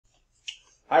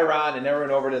Hi Ron and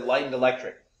everyone over at Enlightened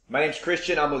Electric. My name's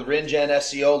Christian. I'm with RenGen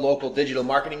SEO, local digital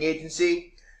marketing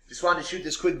agency. Just wanted to shoot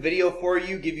this quick video for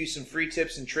you, give you some free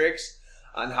tips and tricks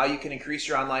on how you can increase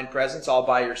your online presence all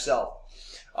by yourself.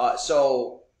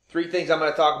 So 3 things I'm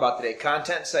going to talk about today: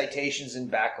 content, citations,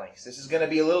 and backlinks. This is going to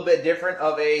be a little bit different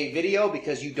of a video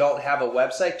because you don't have a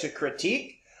website to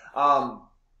critique.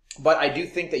 But I do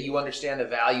think that you understand the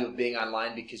value of being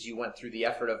online because you went through the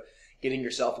effort of getting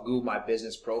yourself a Google My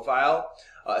Business profile.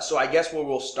 So I guess where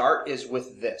we'll start is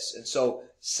with this. And so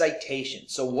citation.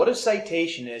 So what a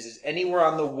citation is anywhere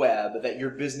on the web that your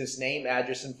business name,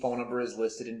 address, and phone number is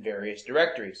listed in various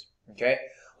directories. Okay.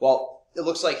 Well, it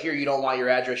looks like here you don't want your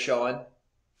address showing,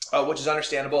 which is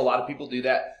understandable. A lot of people do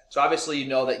that. So obviously you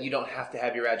know that you don't have to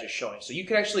have your address showing. So you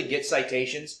can actually get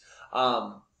citations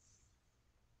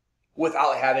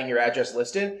without having your address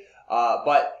listed.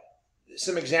 But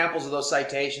some examples of those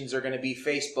citations are going to be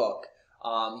Facebook,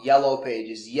 Yellow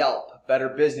Pages, Yelp, Better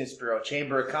Business Bureau,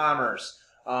 Chamber of Commerce,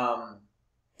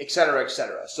 etc.,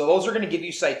 etc. So those are going to give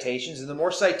you citations, and the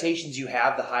more citations you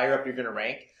have, the higher up you're going to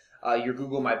rank your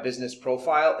Google My Business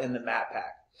profile in the map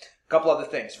pack. A couple other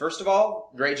things. First of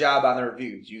all, great job on the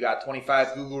reviews. You got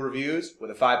 25 Google reviews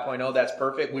with a 5.0. That's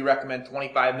perfect. We recommend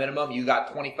 25 minimum. You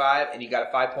got 25 and you got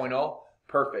a 5.0.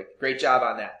 Perfect. Great job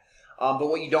on that. But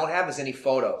what you don't have is any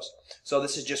photos. So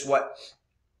this is just what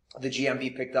the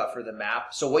GMB picked up for the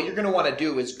map. So what you're going to want to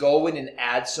do is go in and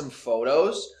add some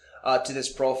photos to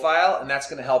this profile, and that's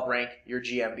going to help rank your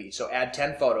GMB. So add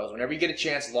 10 photos. Whenever you get a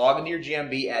chance, log into your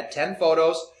GMB, add 10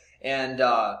 photos, and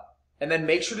then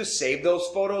make sure to save those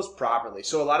photos properly.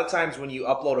 So a lot of times when you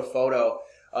upload a photo,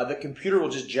 the computer will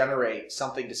just generate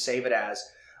something to save it as.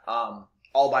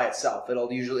 All by itself. It'll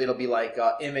be like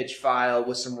an image file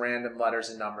with some random letters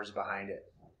and numbers behind it.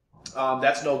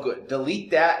 That's no good.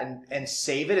 Delete that and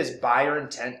save it as buyer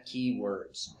intent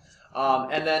keywords.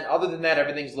 And then other than that,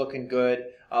 everything's looking good.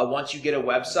 Once you get a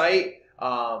website,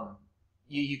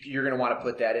 you're going to want to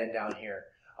put that in down here.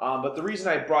 But the reason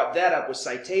I brought that up with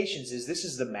citations is this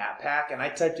is the map pack, and I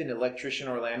typed in Electrician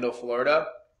Orlando, Florida.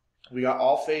 We got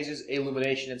All Phases,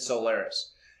 Illumination, and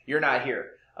Solaris. You're not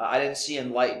here. I didn't see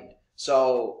Enlightened.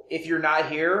 So if you're not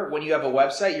here, when you have a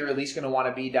website, you're at least going to want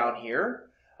to be down here.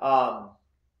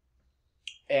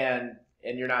 And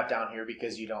you're not down here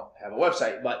because you don't have a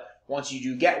website. But once you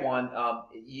do get one,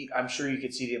 I'm sure you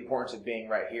can see the importance of being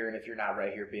right here. And if you're not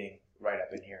right here, being right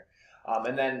up in here.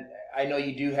 And then I know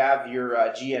you do have your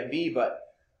GMB,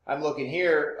 but I'm looking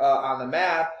here on the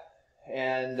map,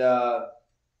 and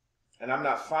I'm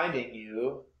not finding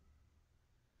you.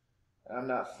 I'm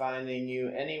not finding you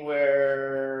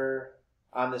anywhere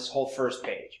on this whole first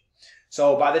page.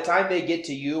 So by the time they get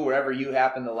to you, wherever you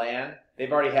happen to land,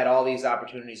 they've already had all these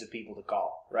opportunities of people to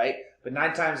call, right? But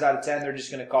 9 times out of 10, they're just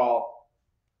going to call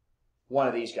one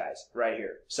of these guys right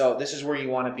here. So this is where you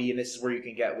want to be, and this is where you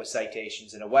can get with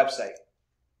citations in a website.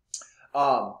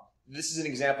 This is an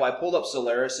example. I pulled up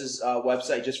Solaris's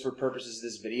website just for purposes of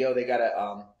this video. They got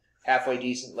a halfway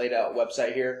decent laid out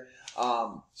website here.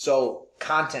 So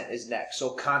content is next.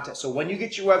 So content. So when you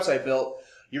get your website built,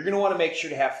 you're going to want to make sure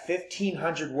to have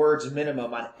 1,500 words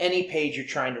minimum on any page you're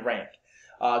trying to rank.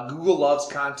 Google loves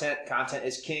content. Content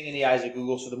is king in the eyes of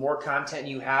Google. So the more content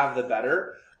you have, the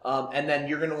better. And then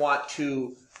you're going to want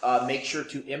to make sure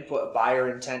to input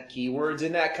buyer intent keywords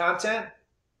in that content.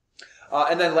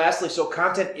 And then lastly, so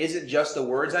content isn't just the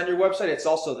words on your website. It's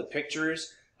also the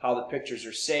pictures, how the pictures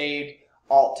are saved,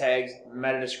 alt tags,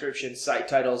 meta description, site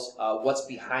titles, what's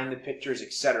behind the pictures,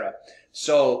 etc.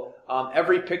 So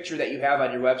every picture that you have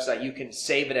on your website, you can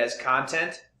save it as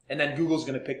content, and then Google's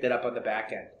going to pick that up on the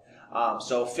back end.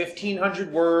 So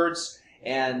 1,500 words,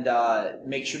 and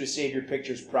make sure to save your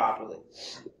pictures properly.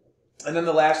 And then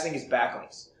the last thing is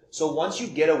backlinks. So once you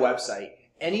get a website,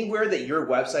 anywhere that your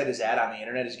website is at on the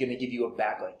internet is going to give you a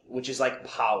backlink, which is like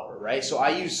power, right? So I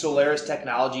use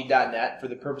solaristechnology.net for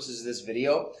the purposes of this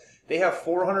video. They have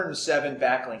 407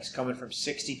 backlinks coming from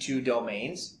 62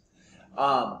 domains.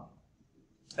 And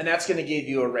that's going to give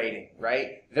you a rating,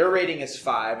 right? Their rating is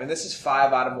 5, and this is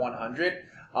 5 out of 100.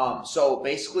 So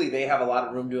basically they have a lot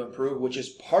of room to improve, which is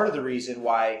part of the reason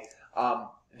why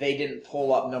they didn't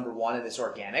pull up #1 in this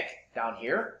organic down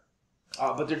here.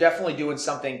 But they're definitely doing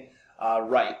something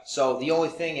right. So the only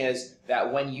thing is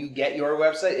that when you get your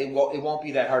website, it won't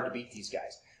be that hard to beat these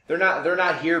guys. They're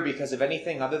not here because of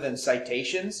anything other than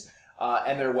citations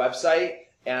and their website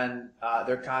and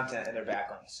their content and their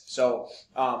backlinks. So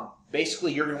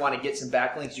basically you're going to want to get some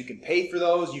backlinks. You can pay for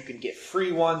those. You can get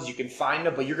free ones. You can find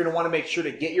them. But you're going to want to make sure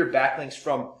to get your backlinks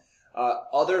from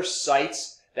other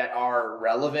sites that are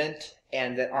relevant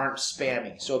and that aren't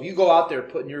spammy. So if you go out there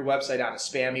putting your website on a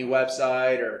spammy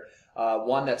website or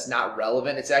one that's not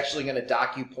relevant, it's actually going to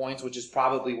dock you points, which is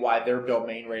probably why their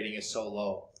domain rating is so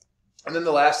low. And then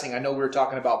the last thing, I know we were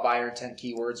talking about buyer intent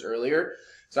keywords earlier,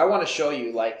 so I want to show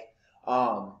you like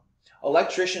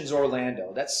electricians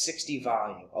Orlando, that's 60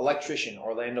 volume. Electrician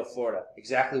Orlando, Florida,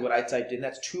 exactly what I typed in.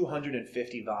 That's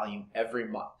 250 volume every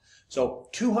month. So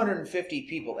 250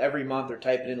 people every month are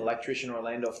typing in electrician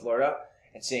Orlando, Florida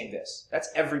and seeing this. That's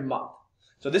every month.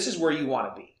 So this is where you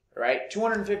want to be, right?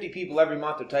 250 people every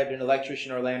month are typing in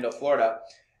electrician Orlando, Florida.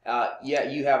 Yeah,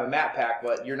 you have a map pack,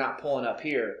 but you're not pulling up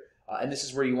here. And this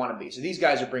is where you want to be. So these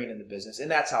guys are bringing in the business,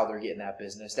 and that's how they're getting that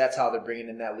business. That's how they're bringing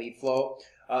in that lead flow.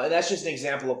 And that's just an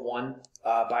example of one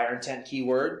buyer intent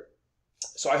keyword.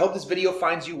 So I hope this video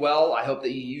finds you well. I hope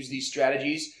that you use these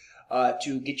strategies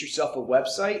to get yourself a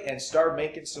website and start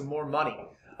making some more money.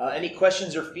 Any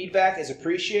questions or feedback is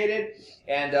appreciated,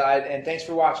 and thanks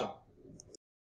for watching.